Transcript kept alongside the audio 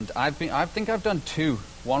I think I've done two.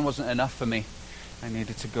 One wasn't enough for me. I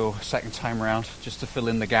needed to go a second time around just to fill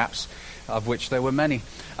in the gaps, of which there were many.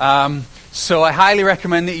 So I highly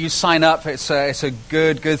recommend that you sign up. It's a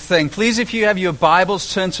good thing. Please, if you have your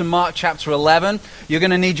Bibles, turn to Mark chapter 11. You're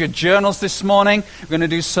going to need your journals this morning. We're going to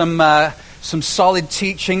do some solid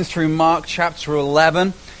teaching through Mark chapter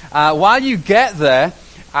 11. While you get there,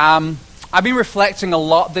 I've been reflecting a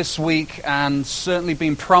lot this week and certainly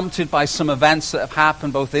been prompted by some events that have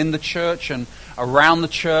happened both in the church and around the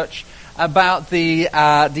church about the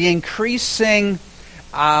increasing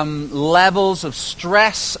levels of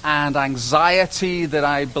stress and anxiety that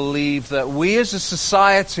I believe that we as a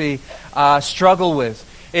society struggle with.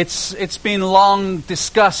 It's been long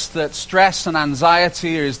discussed that stress and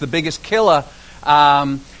anxiety is the biggest killer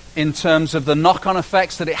in terms of the knock-on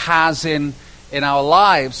effects that it has in our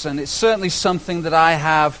lives, and it's certainly something that I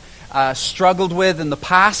have struggled with in the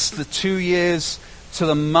past, the 2 years to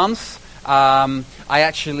the month. I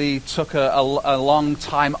actually took a long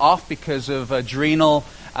time off because of adrenal.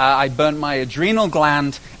 I burnt my adrenal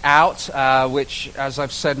gland out, which, as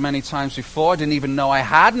I've said many times before, I didn't even know I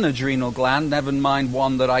had an adrenal gland, never mind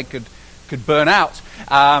one that I could burn out.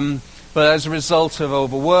 But as a result of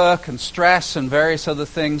overwork and stress and various other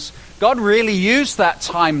things, God really used that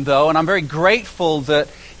time, though, and I'm very grateful that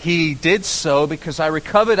He did so, because I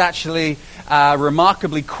recovered actually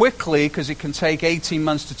remarkably quickly, because it can take 18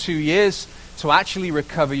 months to 2 years to actually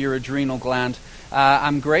recover your adrenal gland.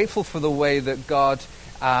 I'm grateful for the way that God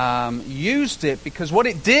used it, because what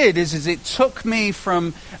it did is it took me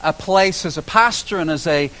from a place as a pastor and as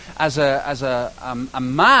a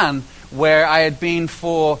man where I had been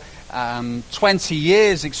for 20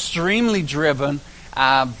 years, extremely driven,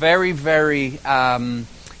 very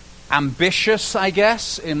ambitious, I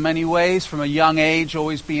guess, in many ways, from a young age,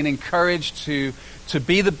 always being encouraged to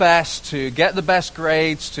be the best, to get the best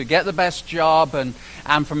grades, to get the best job, and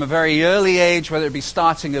from a very early age, whether it be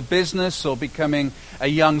starting a business or becoming a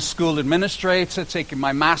young school administrator, taking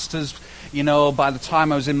my master's, by the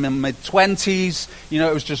time I was in my mid-20s,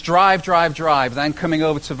 it was just drive, then coming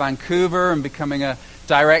over to Vancouver and becoming a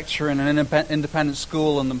director in an independent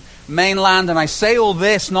school on the mainland. And I say all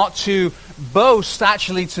this not to boast,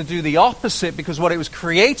 actually to do the opposite, because what it was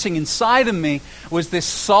creating inside of me was this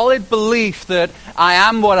solid belief that I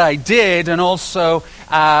am what I did, and also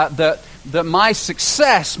that my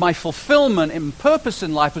success, my fulfillment and purpose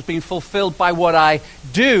in life was being fulfilled by what I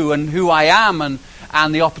do and who I am,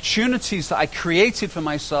 and the opportunities that I created for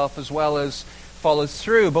myself as well as followed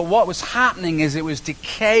through. But what was happening is it was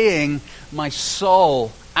decaying my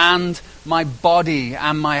soul and my body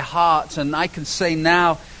and my heart. And I can say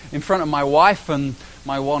now, in front of my wife and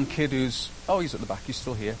my one kid he's at the back, he's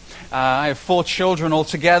still here. I have 4 children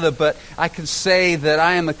altogether, but I can say that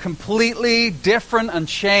I am a completely different and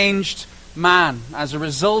changed man as a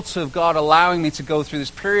result of God allowing me to go through this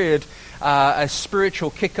period, a spiritual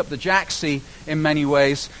kick up the jacksie in many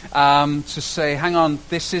ways, to say, hang on,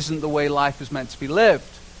 this isn't the way life is meant to be lived.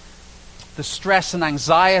 The stress and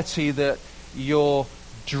anxiety that your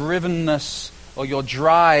drivenness or your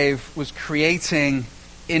drive was creating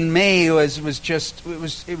in me was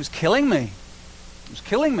killing me. It was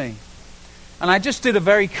killing me. And I just did a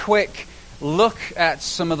very quick look at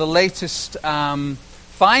some of the latest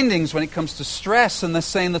findings when it comes to stress, and they're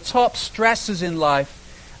saying the top stresses in life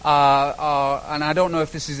are, and I don't know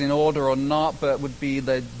if this is in order or not, but would be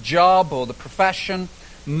the job or the profession,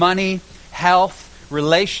 money, health,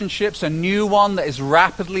 relationships. A new one that is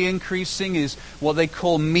rapidly increasing is what they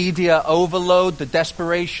call media overload, the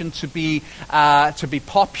desperation to be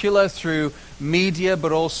popular through media,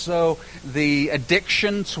 but also the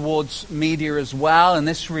addiction towards media as well. And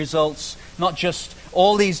this results not just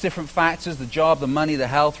all these different factors, the job, the money, the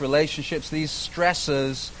health, relationships, these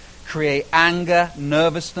stressors create anger,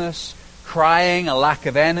 nervousness, crying, a lack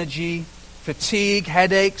of energy, fatigue,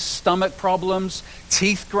 headaches, stomach problems,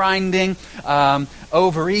 teeth grinding,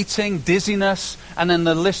 overeating, dizziness, and then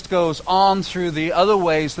the list goes on through the other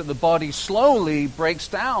ways that the body slowly breaks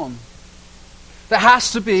down. There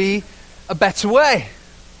has to be a better way.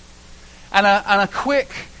 And a quick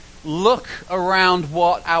look around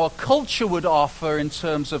what our culture would offer in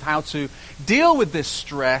terms of how to deal with this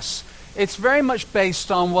stress, it's very much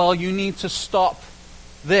based on, well, you need to stop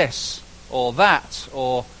this or that,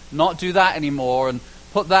 or not do that anymore, and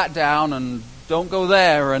put that down, and don't go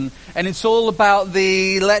there. And it's all about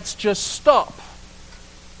the let's just stop.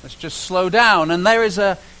 Let's just slow down. And there is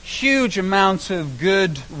a huge amount of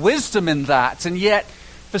good wisdom in that. And yet,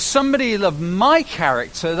 for somebody of my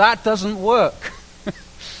character, that doesn't work.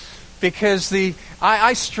 because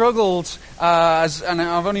I struggled, and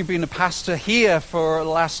I've only been a pastor here for the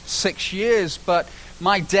last 6 years, but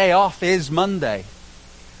my day off is Monday.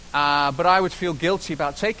 But I would feel guilty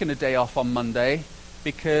about taking a day off on Monday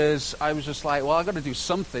because I was just like, well, I've got to do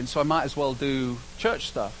something, so I might as well do church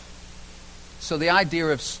stuff. So the idea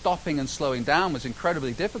of stopping and slowing down was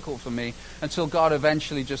incredibly difficult for me until God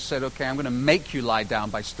eventually just said, okay, I'm going to make you lie down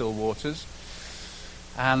by still waters.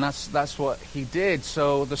 And that's what he did.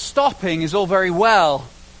 So the stopping is all very well.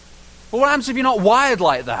 But what happens if you're not wired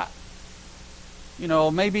like that? You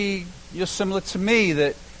know, maybe you're similar to me,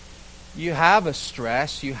 that you have a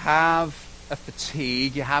stress, you have a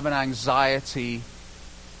fatigue, you have an anxiety,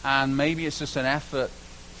 and maybe it's just an effort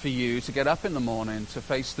for you to get up in the morning, to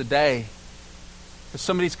face the day. For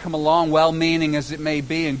somebody to come along, well-meaning as it may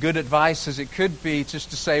be, and good advice as it could be, just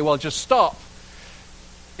to say, well, just stop,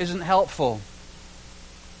 isn't helpful.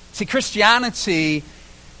 See, Christianity,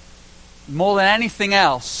 more than anything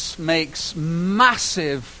else, makes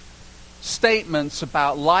massive statements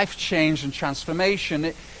about life change and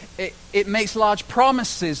transformation. It makes large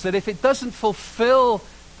promises that if it doesn't fulfill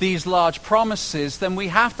these large promises, then we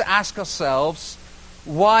have to ask ourselves,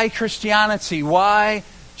 why Christianity? Why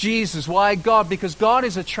Jesus? Why God? Because God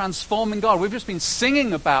is a transforming God. We've just been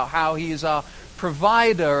singing about how he is our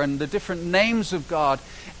provider and the different names of God.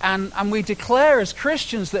 And we declare as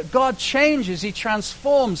Christians that God changes, he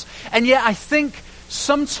transforms. And yet I think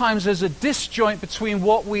sometimes there's a disjoint between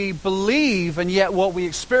what we believe and yet what we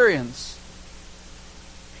experience.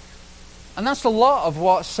 And that's a lot of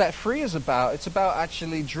what Set Free is about. It's about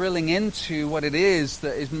actually drilling into what it is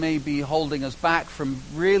that is maybe holding us back from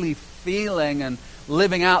really feeling and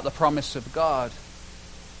living out the promise of God.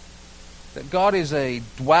 That God is a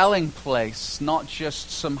dwelling place, not just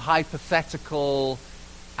some hypothetical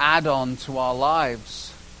add-on to our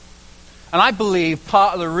lives. And I believe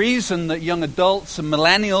part of the reason that young adults and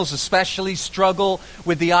millennials especially struggle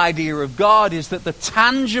with the idea of God is that the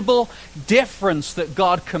tangible difference that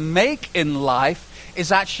God can make in life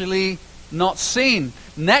is actually not seen.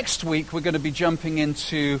 Next week we're going to be jumping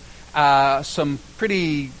into some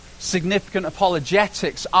pretty significant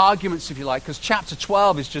apologetics, arguments if you like, because chapter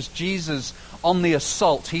 12 is just Jesus on the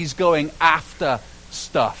assault. He's going after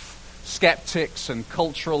stuff. Skeptics and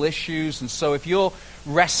cultural issues. And so if you're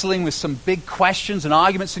wrestling with some big questions and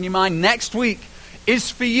arguments in your mind, next week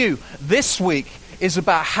is for you. This week is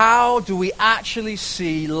about how do we actually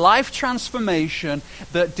see life transformation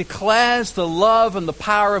that declares the love and the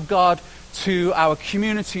power of God to our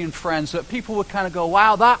community and friends, that people would kind of go,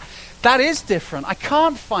 wow, that is different. I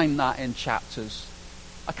can't find that in chapters.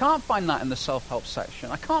 I can't find that in the self-help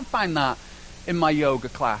section. I can't find that in my yoga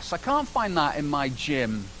class. I can't find that in my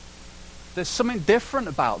gym. There's something different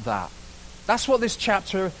about that. That's what this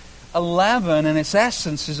chapter 11 in its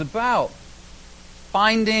essence is about.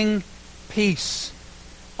 Finding peace.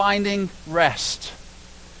 Finding rest.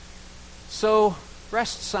 So,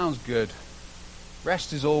 rest sounds good.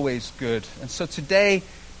 Rest is always good. And so today,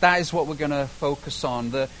 that is what we're going to focus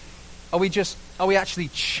on. Are we actually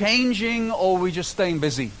changing, or are we just staying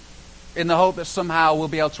busy? In the hope that somehow we'll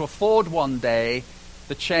be able to afford one day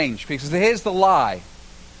the change. Because here's the lie.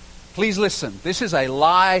 Please listen. This is a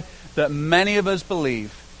lie that many of us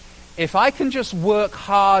believe. If I can just work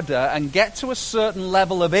harder and get to a certain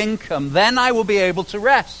level of income, then I will be able to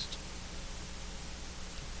rest.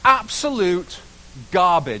 Absolute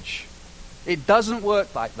garbage. It doesn't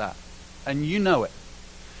work like that. And you know it.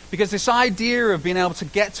 Because this idea of being able to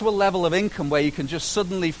get to a level of income where you can just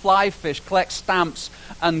suddenly fly fish, collect stamps,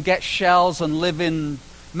 and get shells and live in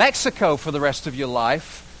Mexico for the rest of your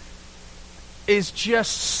life is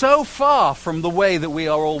just so far from the way that we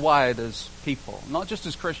are all wired as people, not just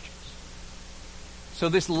as Christians. So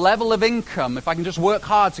this level of income, if I can just work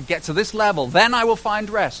hard to get to this level, then I will find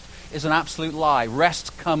rest, is an absolute lie.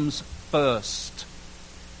 Rest comes first.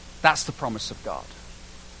 That's the promise of God.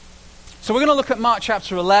 So we're going to look at Mark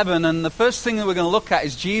chapter 11, and the first thing that we're going to look at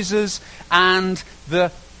is Jesus and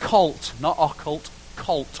the cult. Not occult,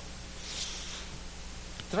 cult.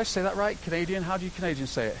 Did I say that right? Canadian? How do you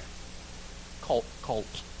Canadians say it? Cult.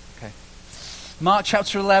 Okay. Mark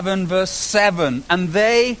chapter 11, verse 7. And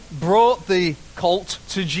they brought the colt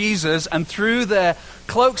to Jesus and threw their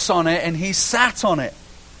cloaks on it, and he sat on it.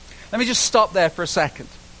 Let me just stop there for a second.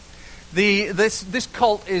 This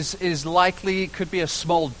colt is likely, could be a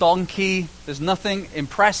small donkey. There's nothing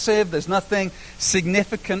impressive. There's nothing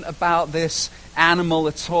significant about this animal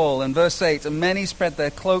at all. In verse 8, and many spread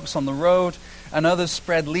their cloaks on the road, and others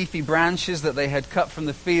spread leafy branches that they had cut from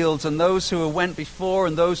the fields. And those who went before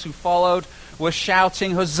and those who followed were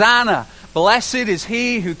shouting, Hosanna! Blessed is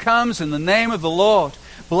he who comes in the name of the Lord.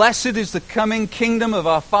 Blessed is the coming kingdom of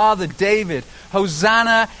our father David.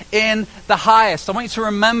 Hosanna in the highest. I want you to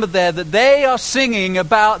remember there that they are singing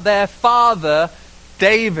about their father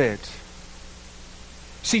David.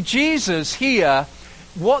 See, Jesus here,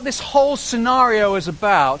 what this whole scenario is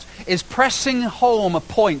about is pressing home a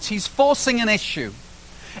point. He's forcing an issue.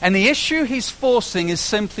 And the issue he's forcing is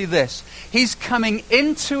simply this. He's coming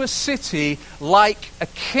into a city like a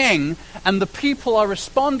king, and the people are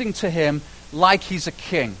responding to him like he's a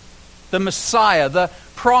king. The Messiah, the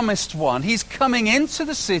promised one. He's coming into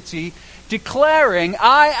the city declaring,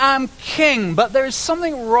 I am king, but there is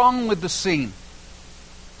something wrong with the scene.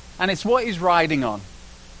 And it's what he's riding on.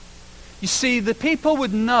 You see, the people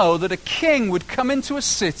would know that a king would come into a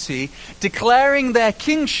city declaring their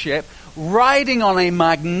kingship, riding on a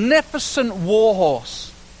magnificent war horse,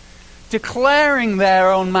 declaring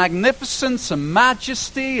their own magnificence and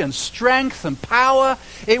majesty and strength and power.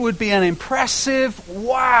 It would be an impressive,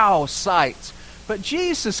 wow sight. But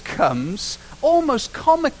Jesus comes almost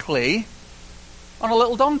comically on a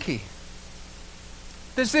little donkey.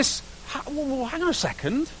 There's this, hang on a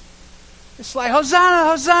second. It's like, Hosanna,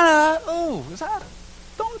 Hosanna. Oh, is that a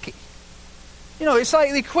donkey? You know, it's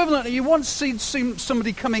like the equivalent. You once seen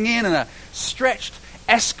somebody coming in a stretched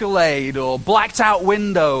Escalade or blacked out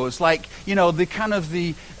windows, like, you know, the kind of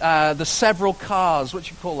the several cars. What do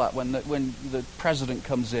you call that when the president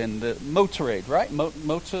comes in? The motorade, right?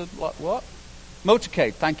 What?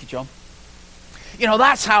 Motorcade. Thank you, John. You know,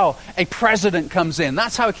 that's how a president comes in.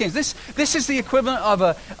 That's how a king. This is the equivalent of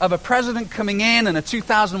a president coming in a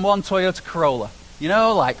 2001 Toyota Corolla. You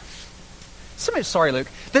know, like something. Sorry, Luke.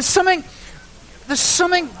 There's something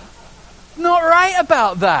not right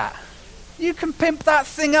about that. You can pimp that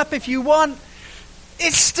thing up if you want.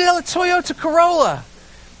 It's still a Toyota Corolla.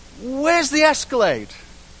 Where's the Escalade?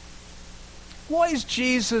 What is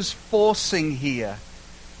Jesus forcing here?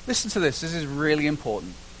 Listen to this. This is really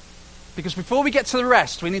important. Because before we get to the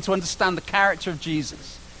rest, we need to understand the character of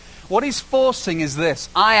Jesus. What he's forcing is this.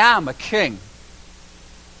 I am a king.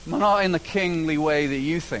 But not in the kingly way that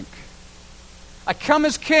you think. I come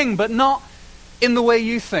as king, but not in the way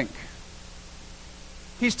you think.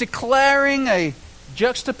 He's declaring a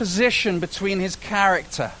juxtaposition between his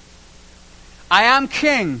character. I am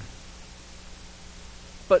king,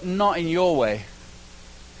 but not in your way.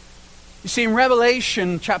 You see, in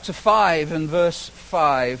Revelation chapter 5 and verse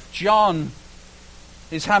 5, John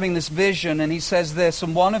is having this vision, and he says this,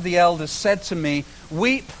 and one of the elders said to me,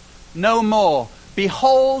 weep no more.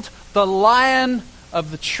 Behold, the Lion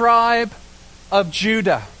of the tribe of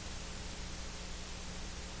Judah.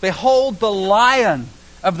 Behold, the Lion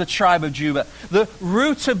of the tribe of Judah. The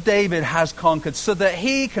root of David has conquered, so that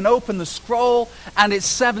he can open the scroll and its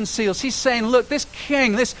 7 seals. He's saying, look, this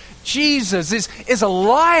king, this Jesus is a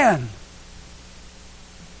lion.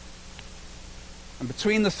 And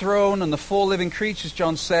between the throne and the 4 living creatures,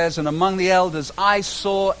 John says, and among the elders, I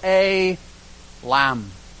saw a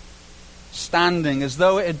lamb standing as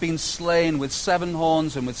though it had been slain, with 7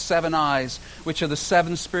 horns and with 7 eyes, which are the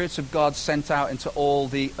 7 spirits of God sent out into all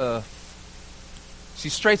the earth. See,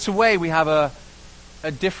 straight away we have a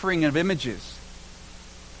differing of images.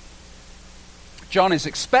 John is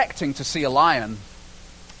expecting to see a lion.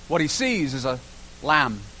 What he sees is a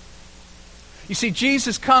lamb. You see,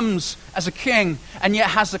 Jesus comes as a king and yet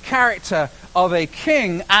has the character of a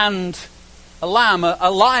king and a lamb, a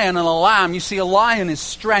lion and a lamb. You see, a lion is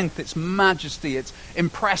strength, it's majesty, it's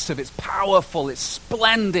impressive, it's powerful, it's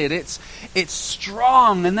splendid, it's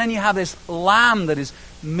strong. And then you have this lamb that is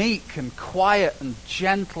meek and quiet and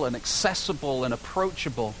gentle and accessible and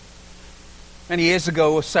approachable. Many years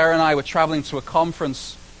ago, Sarah and I were traveling to a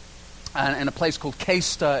conference in a place called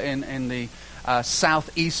Caister in the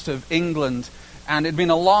southeast of England. And it'd been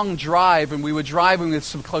a long drive, and we were driving with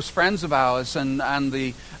some close friends of ours, and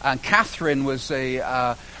Catherine was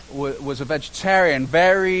a vegetarian,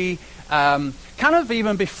 very kind of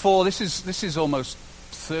even before, this is almost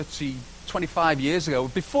 25 years ago,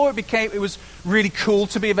 before it was really cool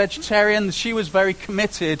to be a vegetarian. She was very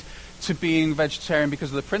committed to being vegetarian because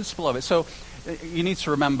of the principle of it. So you need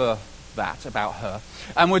to remember that about her.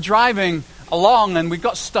 And we're driving along, and we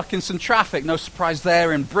got stuck in some traffic. No surprise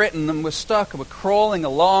there in Britain, and we're stuck, and we're crawling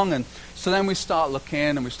along, and so then we start looking,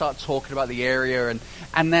 and we start talking about the area,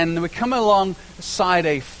 and then we come alongside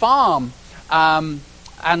a farm, and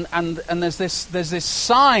there's this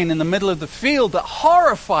sign in the middle of the field that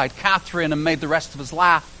horrified Catherine and made the rest of us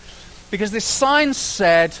laugh, because this sign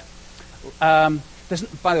said,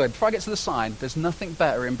 by the way, before I get to the sign, there's nothing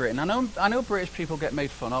better in Britain. I know British people get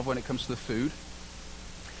made fun of when it comes to the food,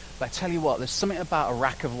 but I tell you what, there's something about a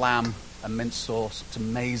rack of lamb and mint sauce. It's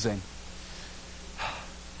amazing.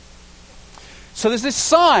 So there's this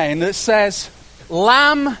sign that says,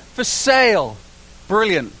 lamb for sale.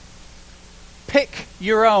 Brilliant. Pick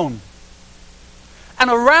your own. And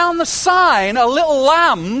around the sign are little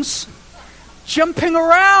lambs jumping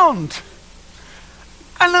around.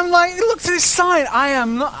 And I'm like, look at this sign.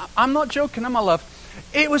 I'm not joking, am I, love?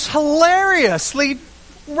 It was hilariously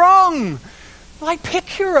wrong. Like,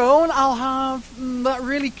 pick your own. I'll have that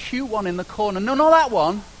really cute one in the corner. No, not that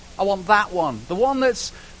one. I want that one. The one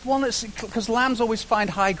that's, because lambs always find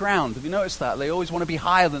high ground. Have you noticed that? They always want to be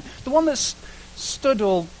higher than, the one that's stood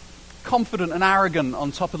all confident and arrogant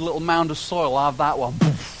on top of the little mound of soil. I'll have that one.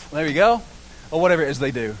 There you go. Or whatever it is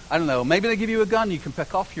they do. I don't know. Maybe they give you a gun, you can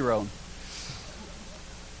pick off your own.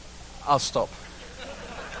 I'll stop.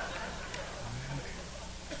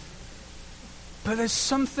 But there's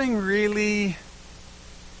something really...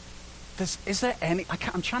 Is there any...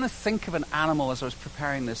 I'm trying to think of an animal as I was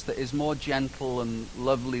preparing this that is more gentle and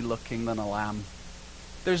lovely looking than a lamb.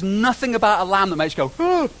 There's nothing about a lamb that makes you go,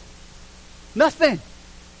 oh! Nothing.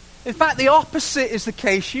 In fact, the opposite is the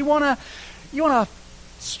case. You want to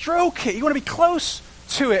stroke it. You want to be close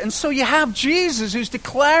to it. And so you have Jesus who's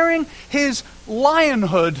declaring his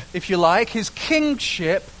lionhood, if you like, his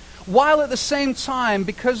kingship, while at the same time,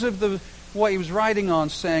 because of what he was riding on,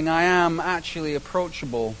 saying, I am actually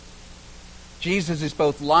approachable. Jesus is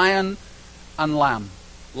both lion and lamb.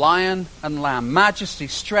 Lion and lamb. Majesty,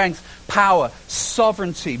 strength, power,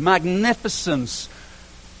 sovereignty, magnificence,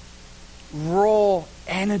 raw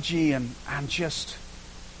energy, and just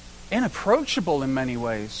inapproachable in many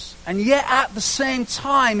ways. And yet at the same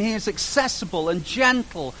time, he is accessible and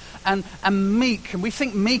gentle and meek. And we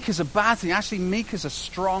think meek is a bad thing. Actually, meek is a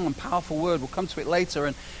strong and powerful word. We'll come to it later.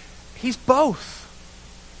 And he's both.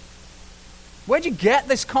 Where'd you get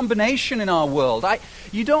this combination in our world?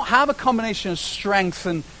 You don't have a combination of strength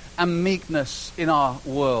and meekness in our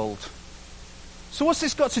world. So what's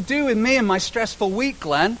this got to do with me and my stressful week,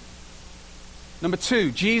 Glenn? Number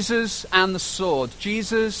 2, Jesus and the sword.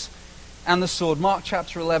 Jesus and the sword. Mark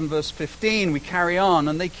chapter 11, verse 15, we carry on.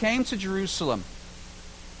 And they came to Jerusalem,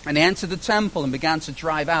 and they entered the temple and began to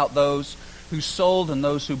drive out those who sold and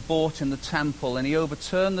those who bought in the temple. And he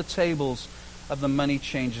overturned the tables of the money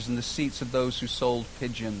changers and the seats of those who sold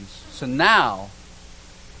pigeons. So now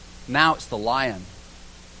it's the lion.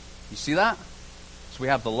 You see that? So we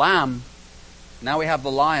have the lamb, now we have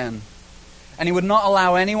the lion. And he would not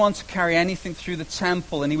allow anyone to carry anything through the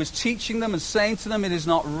temple. And he was teaching them and saying to them, is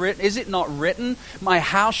it not written, my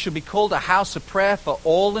house shall be called a house of prayer for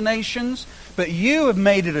all the nations? But you have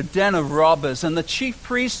made it a den of robbers. And the chief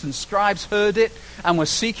priests and scribes heard it and were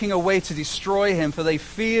seeking a way to destroy him, for they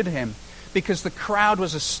feared him, because the crowd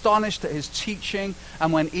was astonished at his teaching.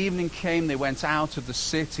 And when evening came, they went out of the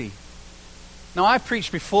city. Now, I've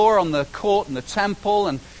preached before on the court and the temple,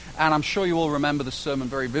 and I'm sure you all remember the sermon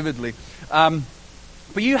very vividly.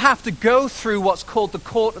 But you have to go through what's called the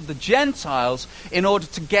court of the Gentiles in order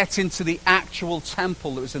to get into the actual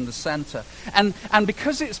temple that was in the center. And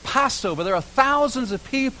because it's Passover, there are thousands of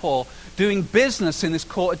people doing business in this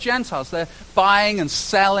court of Gentiles. They're buying and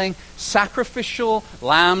selling sacrificial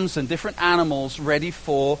lambs and different animals ready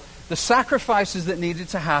for the sacrifices that needed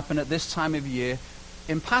to happen at this time of year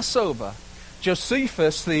in Passover.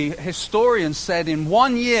 Josephus, the historian, said in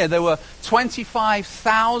 1 year there were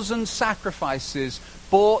 25,000 sacrifices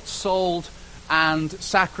bought, sold, and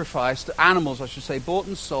sacrificed. Animals, I should say, bought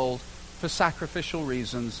and sold for sacrificial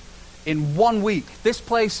reasons in 1 week. This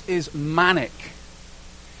place is manic.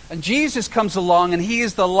 And Jesus comes along and he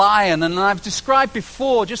is the lion. And I've described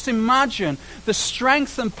before, just imagine the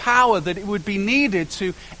strength and power that it would be needed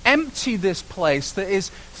to empty this place that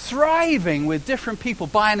is thriving with different people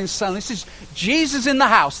buying and selling. This is Jesus in the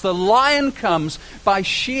house. The lion comes by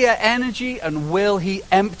sheer energy and will. He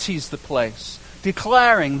empties the place,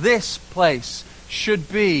 declaring this place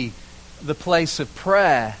should be the place of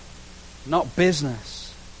prayer, not business.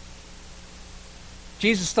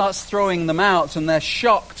 Jesus starts throwing them out, and they're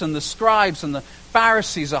shocked, and the scribes and the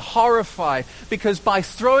Pharisees are horrified, because by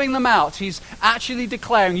throwing them out, he's actually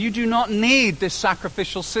declaring, you do not need this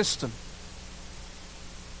sacrificial system.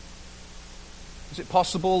 Is it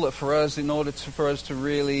possible that for us, in order for us to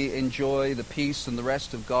really enjoy the peace and the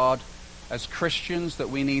rest of God as Christians, that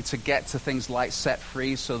we need to get to things like set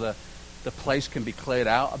free so that the place can be cleared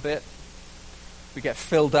out a bit? We get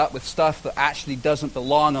filled up with stuff that actually doesn't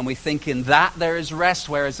belong, and we think in that there is rest,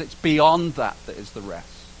 whereas it's beyond that is the rest.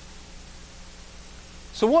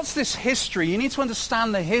 So what's this history? You need to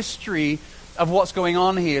understand the history of what's going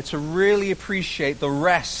on here to really appreciate the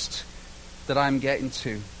rest that I'm getting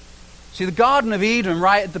to. See, the Garden of Eden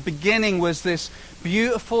right at the beginning was this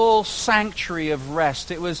beautiful sanctuary of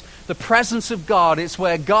rest. It was the presence of God. It's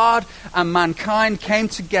where God and mankind came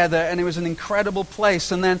together, and it was an incredible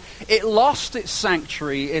place. And then it lost its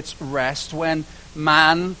sanctuary, its rest, when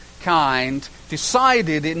mankind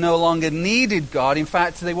decided it no longer needed God. In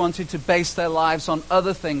fact, they wanted to base their lives on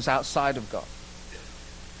other things outside of God.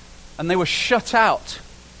 And they were shut out,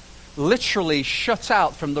 literally shut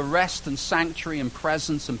out from the rest and sanctuary and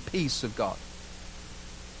presence and peace of God.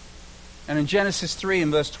 And in Genesis 3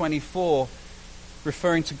 and verse 24,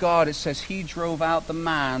 referring to God, it says, He drove out the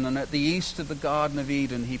man, and at the east of the Garden of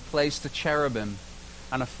Eden He placed a cherubim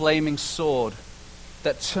and a flaming sword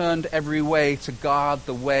that turned every way to guard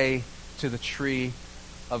the way to the tree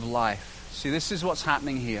of life. See, this is what's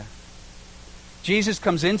happening here. Jesus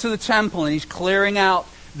comes into the temple and He's clearing out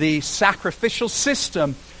the sacrificial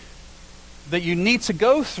system that you need to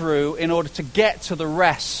go through in order to get to the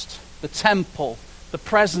rest, the temple, the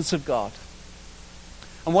presence of God.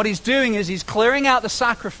 And what He's doing is He's clearing out the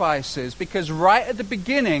sacrifices, because right at the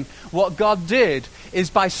beginning, what God did is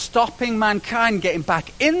by stopping mankind getting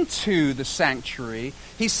back into the sanctuary,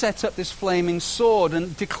 He set up this flaming sword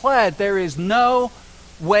and declared there is no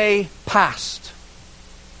way past.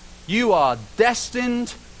 You are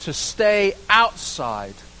destined to stay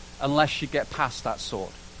outside unless you get past that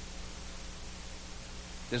sword.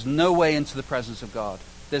 There's no way into the presence of God.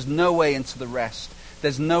 There's no way into the rest.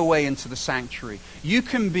 There's no way into the sanctuary. You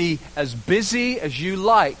can be as busy as you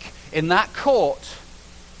like in that court.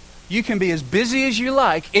 You can be as busy as you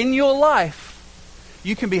like in your life.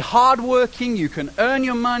 You can be hardworking. You can earn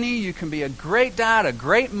your money. You can be a great dad, a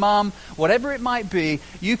great mom, whatever it might be.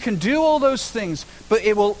 You can do all those things, but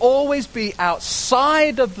it will always be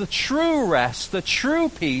outside of the true rest, the true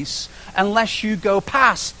peace, unless you go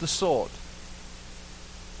past the sword.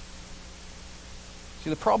 See,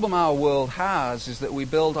 the problem our world has is that we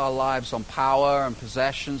build our lives on power and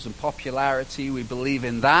possessions and popularity. We believe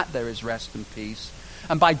in that there is rest and peace.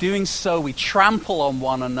 And by doing so, we trample on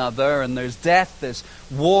one another, and there's death, there's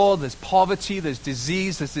war, there's poverty, there's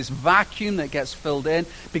disease, there's this vacuum that gets filled in,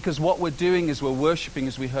 because what we're doing is we're worshiping,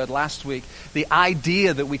 as we heard last week, the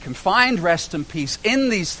idea that we can find rest and peace in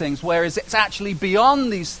these things, whereas it's actually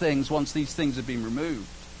beyond these things once these things have been removed.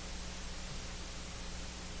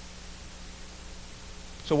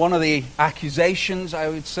 So one of the accusations, I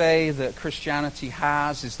would say, that Christianity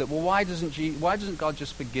has is that, well, why doesn't God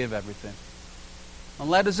just forgive everything and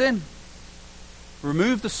let us in?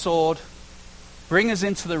 Remove the sword, bring us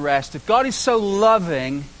into the rest. If God is so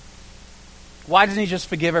loving, why doesn't He just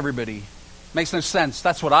forgive everybody? Makes no sense.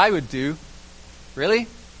 That's what I would do. Really?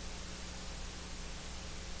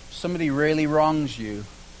 Somebody really wrongs you,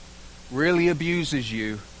 really abuses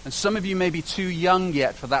you, and some of you may be too young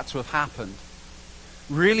yet for that to have happened.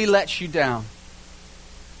 Really lets you down,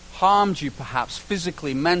 harmed you perhaps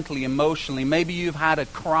physically, mentally, emotionally. Maybe you've had a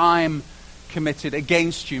crime committed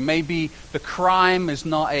against you. Maybe the crime is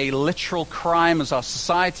not a literal crime as our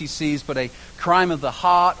society sees, but a crime of the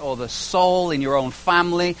heart or the soul in your own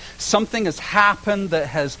family. Something has happened that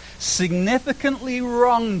has significantly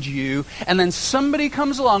wronged you, and then somebody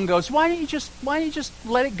comes along and goes, why don't you just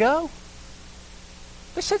let it go?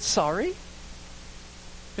 They said sorry.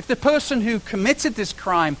 If the person who committed this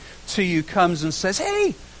crime to you comes and says,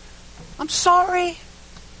 hey, I'm sorry,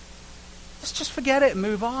 let's just forget it and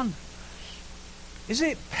move on. Is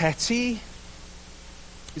it petty?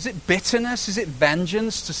 Is it bitterness? Is it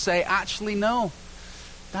vengeance to say, actually, no,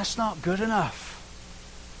 that's not good enough?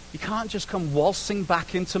 You can't just come waltzing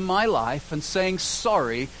back into my life and saying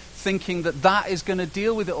sorry, thinking that that is going to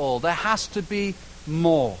deal with it all. There has to be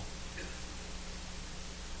more.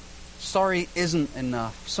 Sorry isn't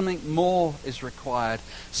enough. Something more is required.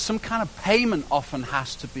 Some kind of payment often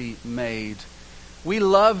has to be made. We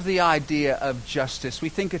love the idea of justice. We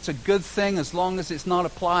think it's a good thing as long as it's not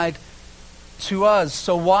applied to us.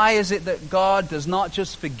 So why is it that God does not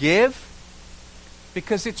just forgive?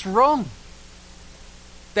 Because it's wrong.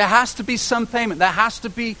 There has to be some payment. There has to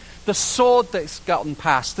be the sword that's gotten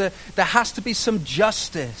passed. There has to be some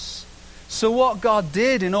justice. So what God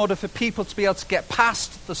did in order for people to be able to get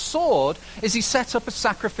past the sword is He set up a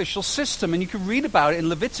sacrificial system. And you can read about it in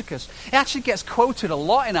Leviticus. It actually gets quoted a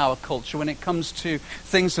lot in our culture when it comes to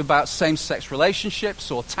things about same-sex relationships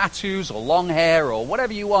or tattoos or long hair or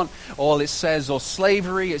whatever you want. Or it says, or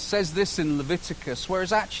slavery. It says this in Leviticus.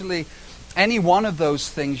 Whereas actually any one of those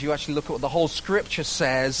things, you actually look at what the whole Scripture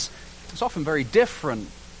says, it's often very different.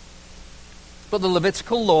 But the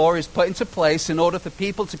Levitical law is put into place in order for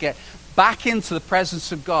people to get back into the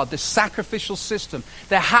presence of God, this sacrificial system,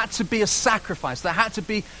 there had to be a sacrifice. There had to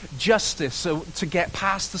be justice to get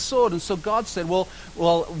past the sword. And so God said, well,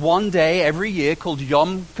 one day every year called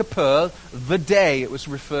Yom Kippur, the day it was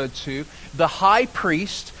referred to, the high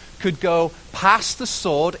priest could go past the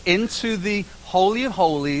sword into the Holy of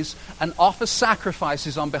Holies and offer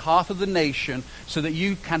sacrifices on behalf of the nation so that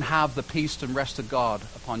you can have the peace and rest of God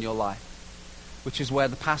upon your life, which is where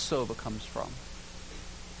the Passover comes from.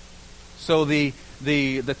 So the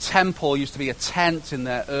temple used to be a tent in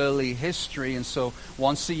their early history, and so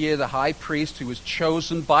once a year the high priest, who was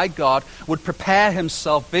chosen by God, would prepare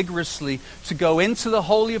himself vigorously to go into the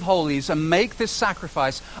Holy of Holies and make this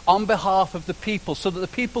sacrifice on behalf of the people so that the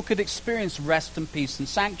people could experience rest and peace and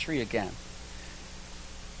sanctuary again.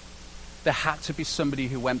 There had to be somebody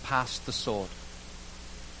who went past the sword.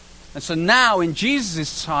 And so now in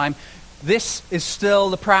Jesus' time, this is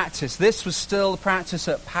still the practice. This was still the practice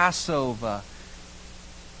at Passover.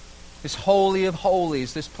 This Holy of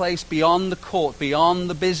Holies, this place beyond the court, beyond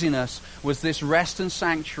the busyness, was this rest and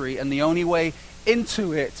sanctuary, and the only way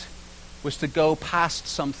into it was to go past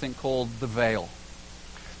something called the veil.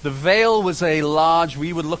 The veil was a large,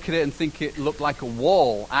 we would look at it and think it looked like a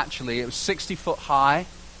wall. Actually, it was 60 foot high,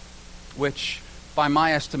 which by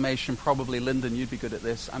my estimation, probably, Lyndon, you'd be good at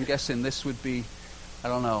this. I'm guessing this would be,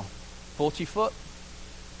 40 foot?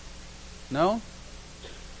 No?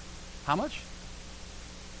 How much?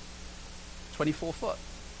 24 foot.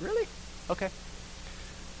 Really? Okay.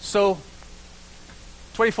 So,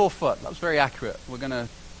 24 foot. That was very accurate. We're going to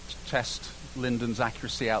test Lyndon's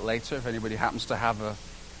accuracy out later if anybody happens to have a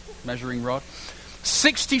measuring rod.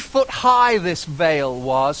 60 foot high this veil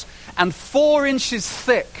was, and 4 inches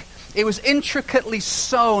thick. It was intricately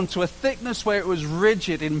sewn to a thickness where it was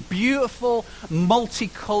rigid in beautiful,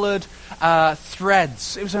 multicolored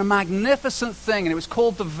threads. It was a magnificent thing, and it was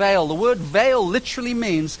called the veil. The word veil literally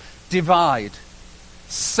means divide,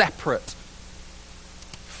 separate,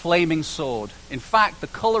 flaming sword. In fact, the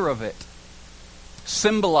color of it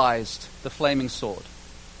symbolized the flaming sword,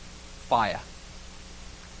 fire.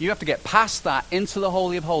 You have to get past that into the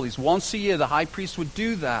Holy of Holies. Once a year, the high priest would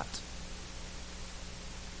do that.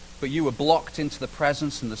 But you were blocked into the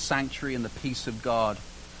presence and the sanctuary and the peace of God.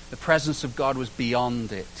 The presence of God was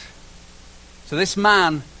beyond it. So this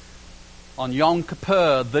man, on Yom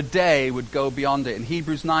Kippur, the day, would go beyond it. In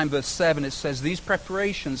Hebrews 9 verse 7 it says, these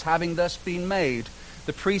preparations having thus been made,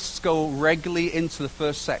 the priests go regularly into the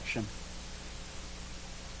first section,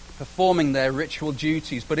 performing their ritual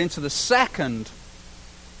duties. But into the second,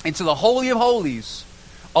 into the Holy of Holies,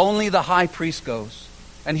 only the high priest goes.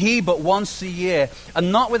 And he but once a year,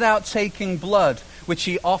 and not without taking blood, which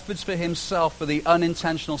he offers for himself for the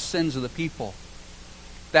unintentional sins of the people.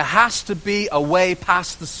 There has to be a way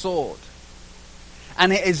past the sword.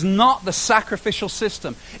 And it is not the sacrificial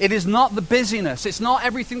system. It is not the busyness. It's not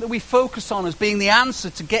everything that we focus on as being the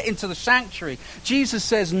answer to get into the sanctuary. Jesus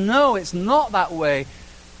says, no, it's not that way.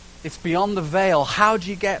 It's beyond the veil. How do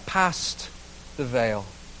you get past the veil?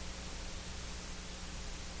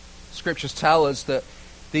 Scriptures tell us that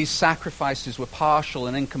these sacrifices were partial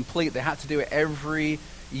and incomplete. They had to do it every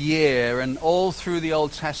year. And all through the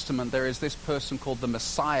Old Testament, there is this person called the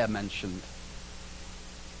Messiah mentioned.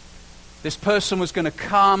 This person was going to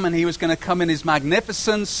come, and he was going to come in his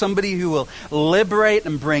magnificence, somebody who will liberate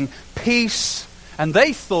and bring peace. And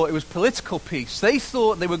they thought it was political peace. They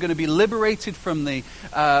thought they were going to be liberated from the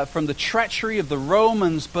treachery of the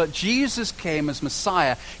Romans. But Jesus came as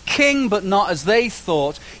Messiah, king, but not as they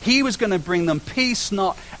thought. He was going to bring them peace,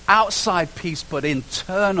 not outside peace, but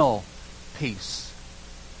internal peace.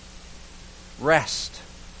 Rest,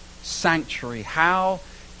 sanctuary. How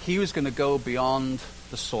he was going to go beyond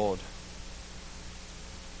the sword.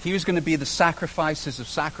 He was going to be the sacrifices of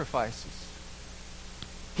sacrifices.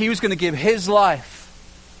 He was going to give his life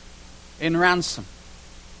in ransom,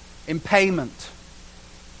 in payment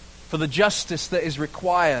for the justice that is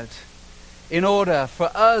required in order for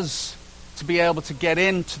us to be able to get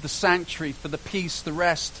into the sanctuary for the peace, the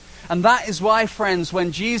rest. And that is why, friends,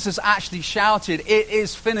 when Jesus actually shouted, "It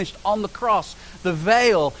is finished," on the cross, the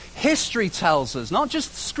veil, history tells us, not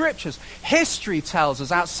just scriptures, history tells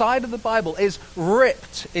us, outside of the Bible, is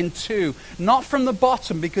ripped in two. Not from the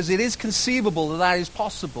bottom, because it is conceivable that that is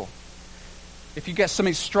possible. If you get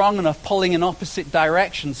something strong enough pulling in opposite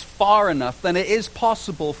directions far enough, then it is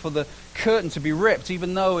possible for the curtain to be ripped,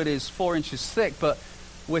 even though it is 4 inches thick. But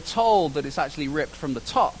we're told that it's actually ripped from the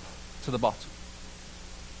top to the bottom.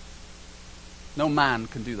 No man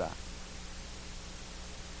can do that.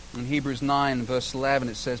 In Hebrews 9 verse 11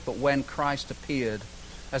 it says, "But when Christ appeared,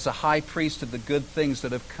 as a high priest of the good things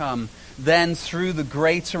that have come. Then through the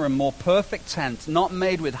greater and more perfect tent, not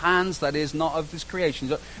made with hands, that is, not of this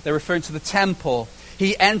creation, they're referring to the temple,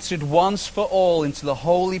 he entered once for all into the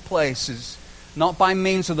holy places, not by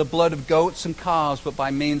means of the blood of goats and calves, but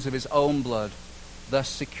by means of his own blood, thus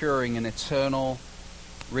securing an eternal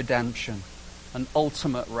redemption, an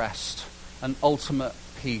ultimate rest, an ultimate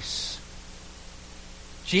peace.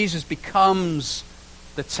 Jesus becomes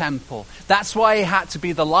the temple. That's why he had to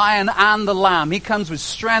be the lion and the lamb. He comes with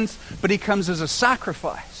strength, but he comes as a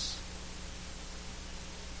sacrifice.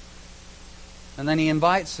 And then he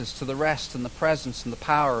invites us to the rest and the presence and the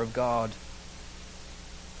power of God.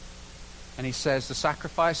 And he says the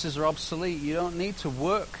sacrifices are obsolete. You don't need to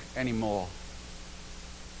work anymore.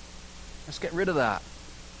 Let's get rid of that,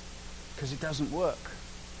 because it doesn't work.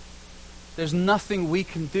 There's nothing we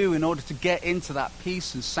can do in order to get into that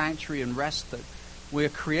peace and sanctuary and rest that we're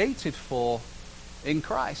created for in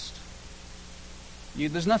Christ.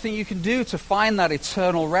 There's nothing you can do to find that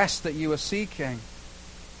eternal rest that you are seeking.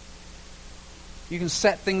 You can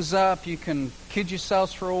set things up, you can kid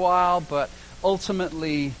yourselves for a while, but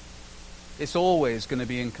ultimately it's always going to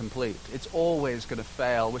be incomplete. It's always going to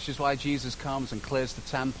fail, which is why Jesus comes and clears the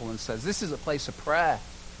temple and says, this is a place of prayer.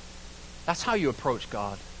 That's how you approach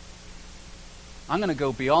God. I'm going to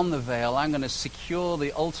go beyond the veil. I'm going to secure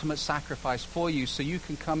the ultimate sacrifice for you so you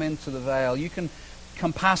can come into the veil. You can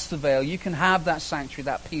come past the veil. You can have that sanctuary,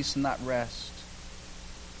 that peace, and that rest.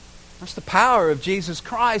 That's the power of Jesus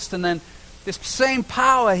Christ. And then this same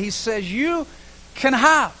power, he says, you can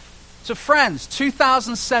have. So friends,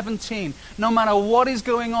 2017, no matter what is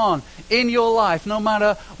going on in your life, no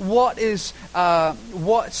matter what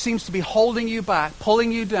seems to be holding you back,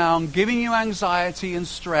 pulling you down, giving you anxiety and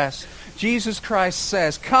stress, Jesus Christ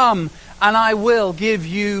says, come and I will give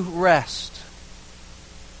you rest.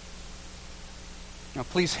 Now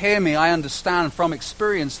please hear me, I understand from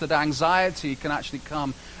experience that anxiety can actually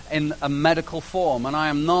come in a medical form, and I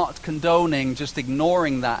am not condoning just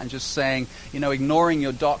ignoring that and just saying, ignoring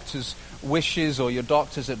your doctor's wishes or your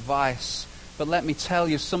doctor's advice. But let me tell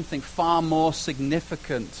you something far more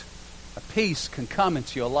significant. A peace can come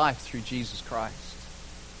into your life through Jesus Christ.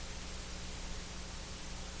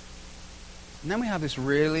 And then we have this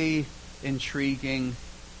really intriguing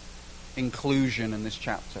inclusion in this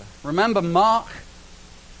chapter. Remember, Mark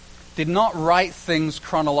did not write things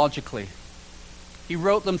chronologically. He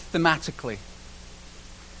wrote them thematically.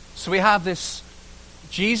 So we have this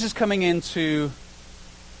Jesus coming into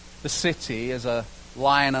the city as a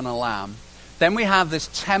lion and a lamb. Then we have this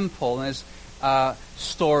temple, and there's a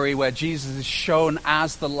story where Jesus is shown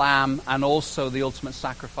as the lamb and also the ultimate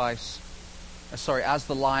sacrifice. As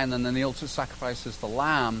the lion, and then the ultimate sacrifice is the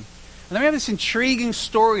lamb. And then we have this intriguing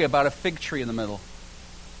story about a fig tree in the middle.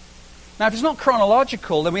 Now, if it's not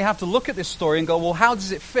chronological, then we have to look at this story and go, well, how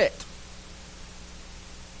does it fit?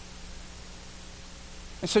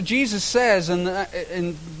 And so Jesus says,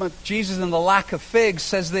 Jesus in the lack of figs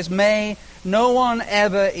says this, may no one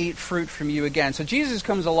ever eat fruit from you again. So Jesus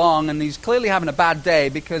comes along and he's clearly having a bad day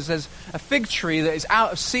because there's a fig tree that is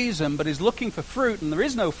out of season but is looking for fruit and there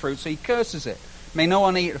is no fruit, so he curses it. May no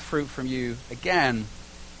one eat fruit from you again.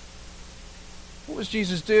 What was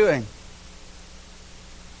Jesus doing?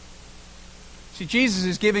 See, Jesus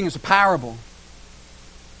is giving us a parable.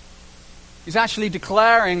 He's actually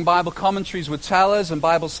declaring, Bible commentaries would tell us, and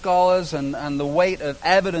Bible scholars and the weight of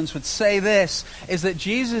evidence would say this, is that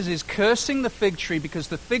Jesus is cursing the fig tree because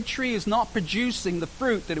the fig tree is not producing the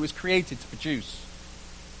fruit that it was created to produce.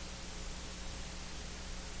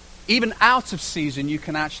 Even out of season,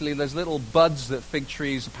 there's little buds that fig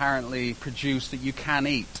trees apparently produce that you can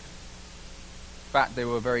eat. In fact, they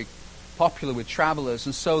were very popular with travelers.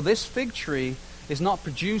 And so this fig tree is not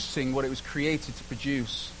producing what it was created to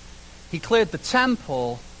produce. He cleared the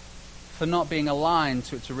temple for not being aligned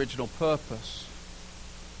to its original purpose.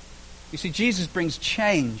 You see, Jesus brings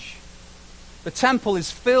change. The temple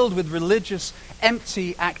is filled with religious,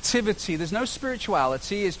 empty activity. There's no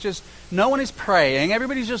spirituality. It's just no one is praying.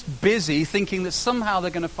 Everybody's just busy thinking that somehow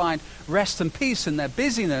they're going to find rest and peace in their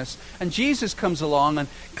busyness. And Jesus comes along and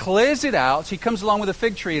clears it out. He comes along with a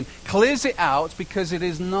fig tree and clears it out because it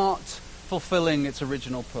is not fulfilling its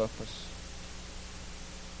original purpose.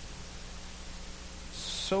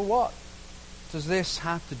 So what does this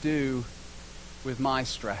have to do with my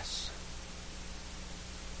stress?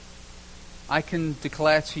 I can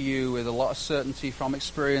declare to you with a lot of certainty from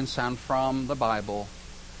experience and from the Bible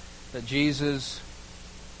that Jesus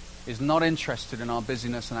is not interested in our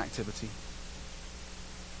busyness and activity.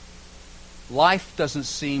 Life doesn't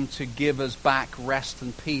seem to give us back rest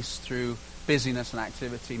and peace through busyness and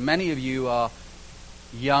activity. Many of you are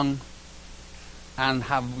young, and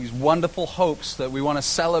have these wonderful hopes that we want to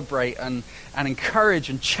celebrate and encourage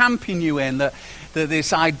and champion you in, that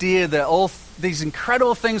this idea that all these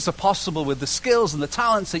incredible things are possible with the skills and the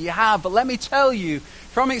talents that you have. But let me tell you,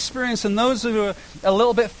 from experience, and those who are a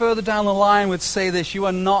little bit further down the line would say this, you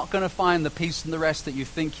are not going to find the peace and the rest that you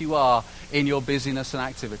think you are in your busyness and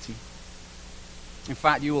activity. In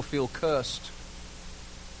fact, you will feel cursed.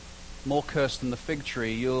 More cursed than the fig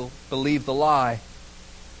tree. You'll believe the lie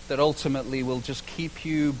that ultimately will just keep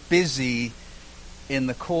you busy in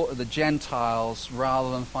the court of the Gentiles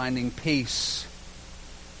rather than finding peace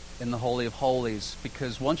in the Holy of Holies.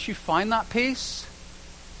 Because once you find that peace,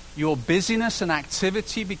 your busyness and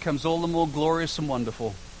activity becomes all the more glorious and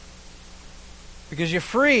wonderful. Because you're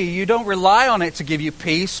free, you don't rely on it to give you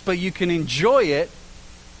peace, but you can enjoy it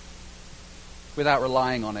without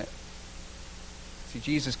relying on it. See,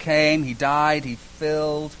 Jesus came, He died, He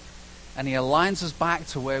filled, and He aligns us back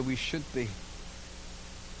to where we should be.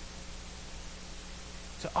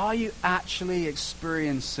 So are you actually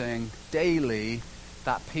experiencing daily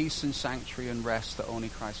that peace and sanctuary and rest that only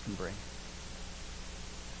Christ can bring?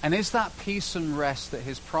 And is that peace and rest that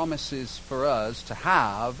His promises for us to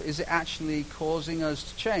have, is it actually causing us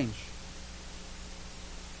to change?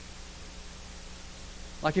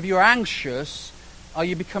 Like if you're anxious, are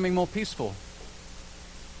you becoming more peaceful?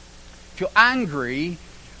 If you're angry,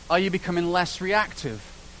 are you becoming less reactive?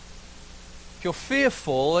 If you're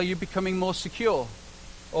fearful, are you becoming more secure?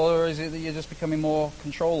 Or is it that you're just becoming more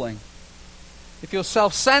controlling? If you're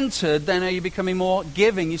self-centered, then are you becoming more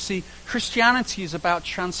giving? You see, Christianity is about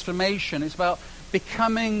transformation. It's about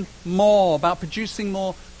becoming more, about producing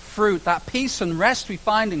more fruit. That peace and rest we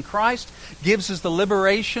find in Christ gives us the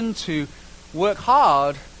liberation to work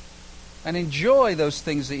hard and enjoy those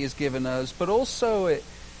things that He has given us, but also it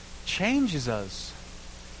changes us.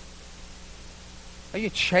 Are you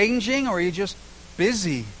changing, or are you just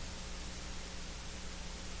busy?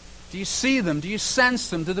 Do you see them? Do you sense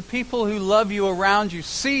them? Do the people who love you around you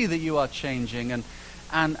see that you are changing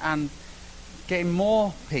and getting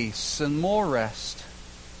more peace and more rest?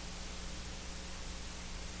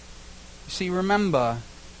 You see, remember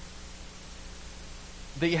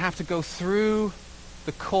that you have to go through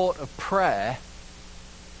the court of prayer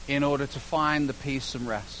in order to find the peace and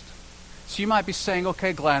rest. So you might be saying,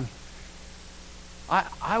 okay, Glenn,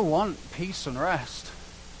 I want peace and rest.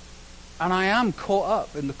 And I am caught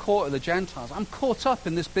up in the court of the Gentiles. I'm caught up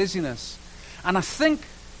in this busyness. And I think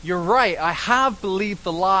you're right. I have believed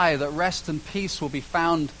the lie that rest and peace will be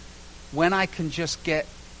found when I can just get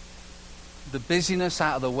the busyness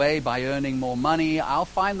out of the way by earning more money. I'll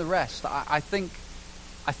find the rest. I think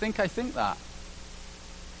that.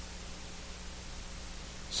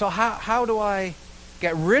 So how do I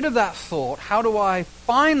get rid of that thought? How do I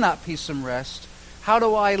find that peace and rest? How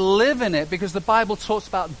do I live in it? Because the Bible talks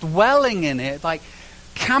about dwelling in it, like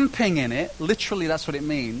camping in it. Literally, that's what it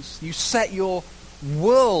means. You set your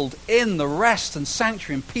world in the rest and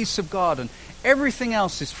sanctuary and peace of God, and everything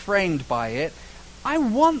else is framed by it. I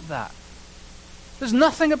want that. There's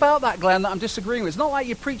nothing about that, Glenn, that I'm disagreeing with. It's not like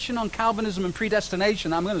you're preaching on Calvinism and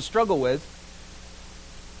predestination that I'm going to struggle with.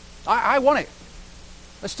 I want it.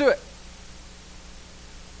 Let's do it.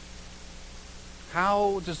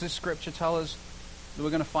 How does this scripture tell us that we're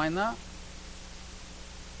going to find that?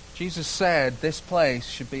 Jesus said this place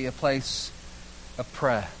should be a place of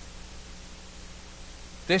prayer.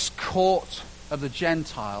 This court of the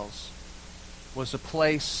Gentiles was a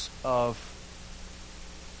place of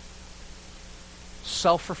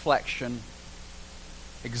self-reflection,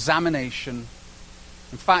 examination.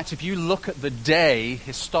 In fact, if you look at the day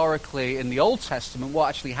historically in the Old Testament, what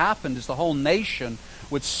actually happened is the whole nation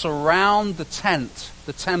would surround the tent,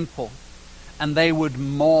 the temple, and they would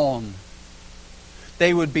mourn.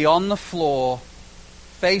 They would be on the floor,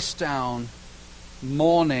 face down,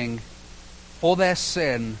 mourning for their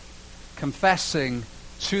sin, confessing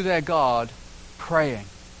to their God, praying.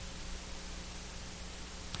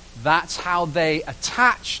 That's how they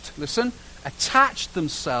attached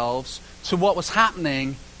themselves to what was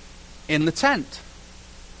happening in the tent.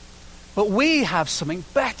 But we have something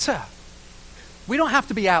better. We don't have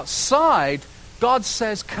to be outside. God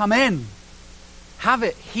says, come in. Have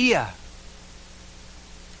it here.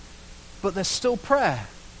 But there's still prayer.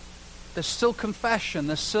 There's still confession.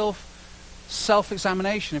 There's still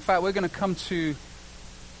self-examination. In fact, we're going to come to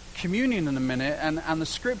communion in a minute, and the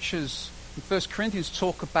scriptures in 1 Corinthians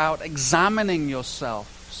talk about examining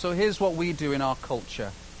yourself. So here's what we do in our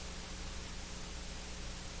culture.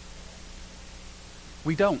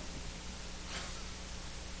 We don't.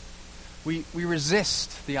 We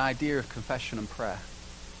resist the idea of confession and prayer.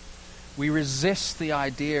 we resist the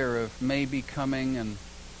idea of maybe coming and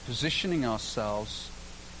positioning ourselves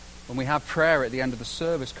when we have prayer at the end of the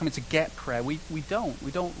service, coming to get prayer. We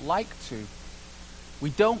don't like to. We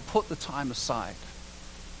don't put the time aside.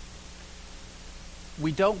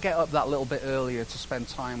 We don't get up that little bit earlier to spend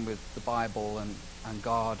time with the Bible and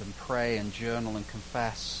God and pray and journal and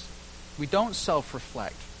confess. We don't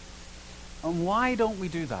self-reflect. And why don't we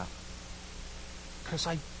do that? Because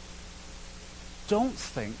I don't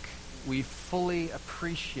think we fully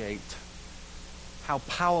appreciate how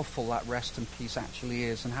powerful that rest and peace actually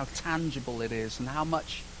is, and how tangible it is, and how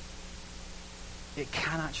much it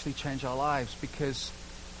can actually change our lives. Because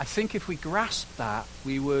I think if we grasp that,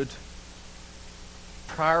 we would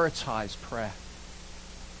prioritize prayer.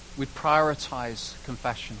 We'd prioritize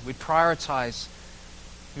confession. We'd prioritize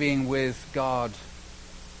being with God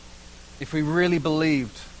if we really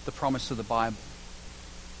believed the promise of the Bible.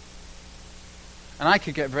 And I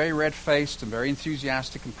could get very red-faced and very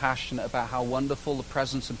enthusiastic and passionate about how wonderful the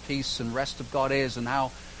presence and peace and rest of God is, and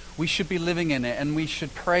how we should be living in it, and we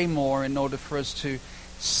should pray more in order for us to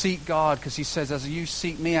seek God, because he says, as you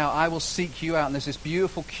seek me out, I will seek you out. And there's this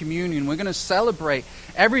beautiful communion. We're going to celebrate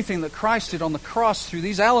everything that Christ did on the cross through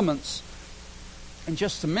these elements. In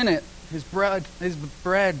just a minute, his bread,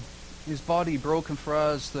 his body broken for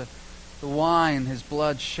us, the wine, his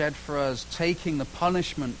blood shed for us, taking the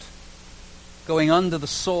punishment, going under the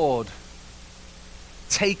sword,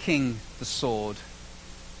 taking the sword,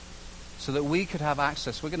 so that we could have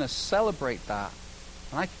access. We're going to celebrate that.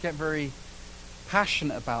 And I could get very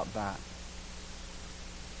passionate about that.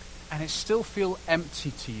 And it still feel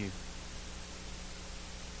empty to you.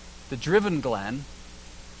 The driven Glenn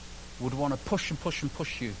would want to push and push and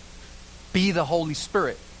push you. Be the Holy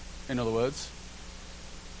Spirit, in other words.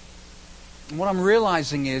 And what I'm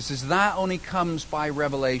realizing is that only comes by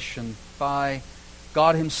revelation, by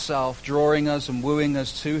God himself drawing us and wooing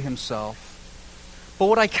us to himself. But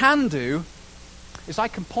what I can do is I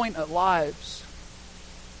can point at lives.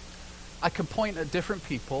 I can point at different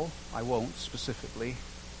people. I won't specifically.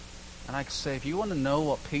 And I can say, if you want to know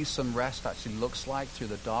what peace and rest actually looks like through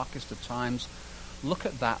the darkest of times, look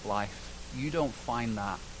at that life. You don't find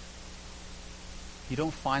that. You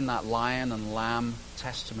don't find that lion and lamb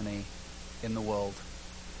testimony in the world.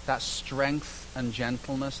 That strength and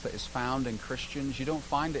gentleness that is found in Christians, you don't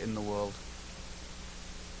find it in the world.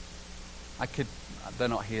 They're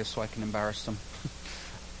not here, so I can embarrass them.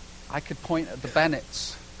 I could point at the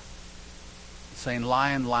Bennetts, saying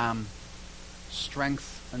lion, lamb,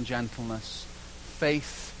 strength and gentleness,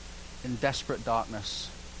 faith in desperate darkness.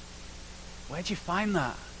 Where'd you find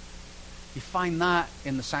that? You find that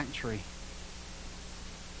in the sanctuary.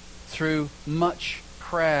 Through much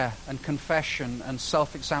prayer and confession and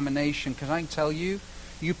self-examination. Because I can tell you,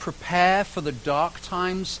 you prepare for the dark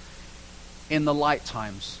times in the light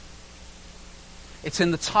times. It's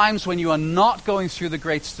in the times when you are not going through the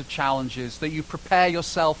greatest of challenges that you prepare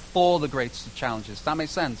yourself for the greatest of challenges. Does that make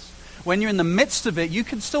sense? When you're in the midst of it, you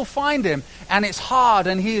can still find him, and it's hard,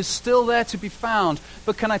 and he is still there to be found.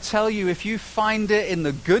 But can I tell you, if you find it in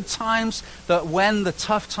the good times, that when the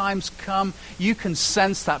tough times come, you can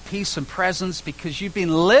sense that peace and presence because you've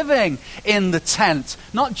been living in the tent,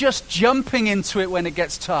 not just jumping into it when it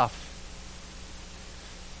gets tough.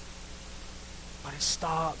 But it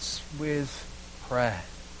starts with prayer.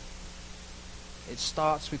 It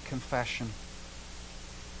starts with confession.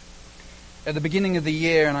 At the beginning of the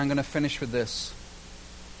year, and I'm going to finish with this,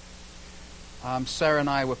 Sarah and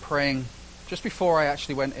I were praying just before I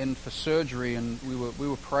actually went in for surgery, and we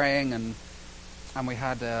were praying, and we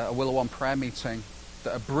had a Willow One prayer meeting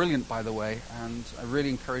that are brilliant, by the way, and I really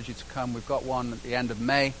encourage you to come. We've got one at the end of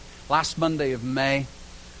May, last Monday of May,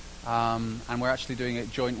 and we're actually doing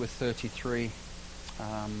it joint with 33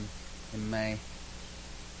 in May.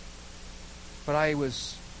 But I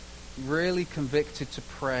was really convicted to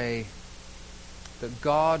pray that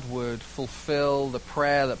God would fulfill the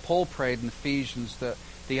prayer that Paul prayed in Ephesians, that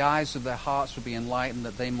the eyes of their hearts would be enlightened,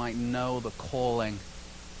 that they might know the calling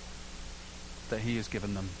that he has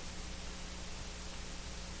given them.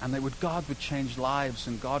 And that God would change lives,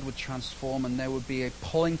 and God would transform, and there would be a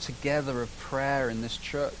pulling together of prayer in this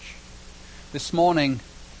church. This morning,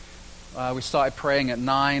 we started praying at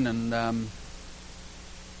 9, and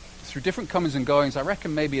through different comings and goings, I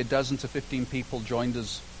reckon maybe a dozen to 15 people joined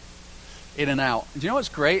us in and out. And do you know what's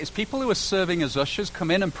great? Is people who are serving as ushers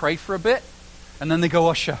come in and pray for a bit, and then they go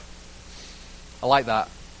usher. I like that.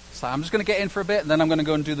 It's like, I'm just going to get in for a bit, and then I'm going to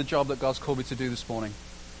go and do the job that God's called me to do this morning.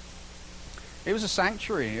 It was a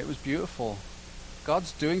sanctuary. It was beautiful.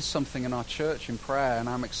 God's doing something in our church in prayer, and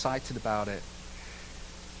I'm excited about it.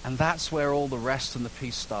 And that's where all the rest and the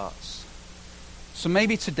peace starts. So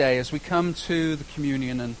maybe today, as we come to the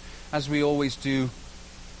communion, and as we always do,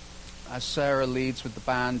 as Sarah leads with the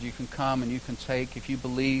band, you can come and you can take, if you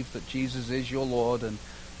believe that Jesus is your Lord and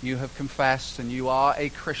you have confessed and you are a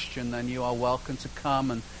Christian, then you are welcome to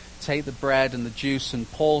come and take the bread and the juice.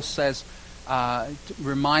 And Paul says,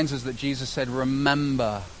 reminds us that Jesus said,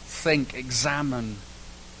 remember, think, examine.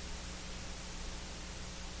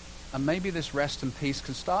 And maybe this rest and peace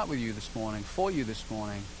can start with you this morning, for you this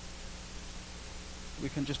morning. We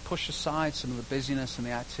can just push aside some of the busyness and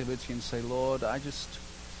the activity and say, Lord, I just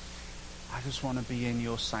want to be in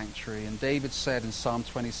your sanctuary. And David said in Psalm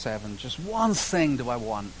 27, just one thing do I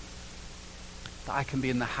want, that I can be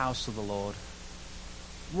in the house of the Lord.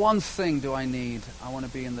 One thing do I need. I want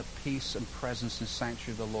to be in the peace and presence and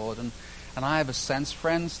sanctuary of the Lord. And I have a sense,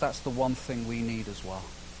 friends, that's the one thing we need as well.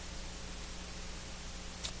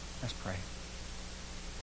 Let's pray.